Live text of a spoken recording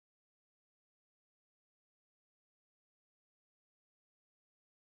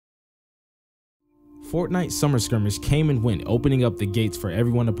Fortnite Summer Skirmish came and went, opening up the gates for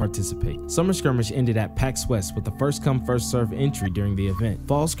everyone to participate. Summer Skirmish ended at PAX West with the first come first serve entry during the event.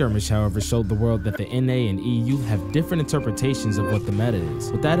 Fall Skirmish, however, showed the world that the NA and EU have different interpretations of what the meta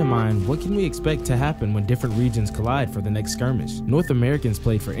is. With that in mind, what can we expect to happen when different regions collide for the next skirmish? North Americans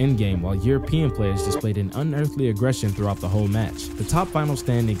played for endgame, while European players displayed an unearthly aggression throughout the whole match. The top final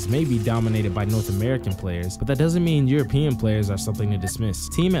standings may be dominated by North American players, but that doesn't mean European players are something to dismiss.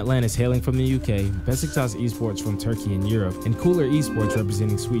 Team Atlantis hailing from the UK, Besiktas Esports from Turkey and Europe, and Cooler Esports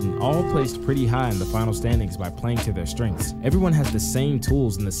representing Sweden all placed pretty high in the final standings by playing to their strengths. Everyone has the same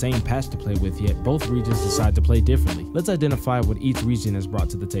tools and the same patch to play with, yet both regions decide to play differently. Let's identify what each region has brought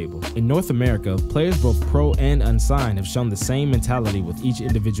to the table. In North America, players both pro and unsigned have shown the same mentality with each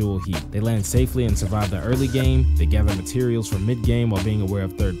individual heat. They land safely and survive the early game, they gather materials for mid-game while being aware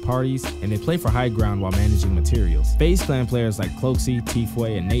of third parties, and they play for high ground while managing materials. FaZe Clan players like Cloxy,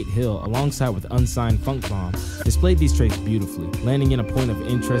 Tifway, and Nate Hill, alongside with unsigned Funk Bomb, displayed these traits beautifully, landing in a point of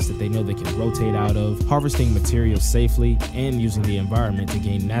interest that they know they can rotate out of, harvesting materials safely, and using the environment to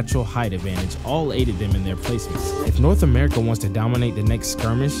gain natural height advantage all aided them in their placements. If North America wants to dominate the next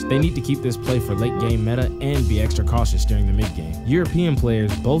skirmish, they need to keep this play for late game meta and be extra cautious during the mid game. European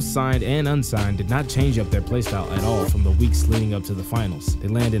players, both signed and unsigned, did not change up their playstyle at all from the weeks leading up to the finals. They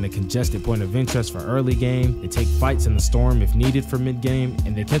land in a congested point of interest for early game, they take fights in the storm if needed for mid game,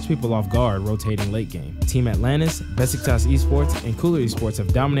 and they catch people off guard rotating late game. Team Atlantis, Besiktas Esports, and Cooler Esports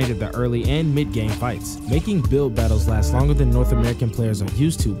have dominated the early and mid-game fights. Making build battles last longer than North American players are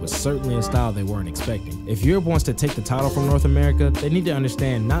used to was certainly a style they weren't expecting. If Europe wants to take the title from North America, they need to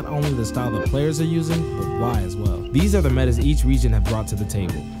understand not only the style the players are using, but why as well. These are the metas each region have brought to the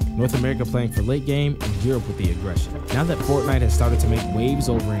table. North America playing for late game, and Europe with the aggression. Now that Fortnite has started to make waves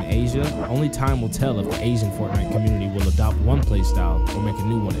over in Asia, only time will tell if the Asian Fortnite community will adopt one playstyle or make a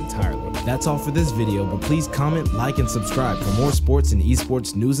new one entirely. That's all for this video, but please comment, like, and subscribe for more sports and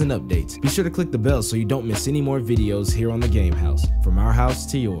esports news and updates. Be sure to click the bell so you don't miss any more videos here on the Game House. From our house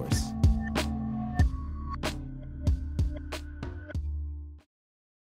to yours.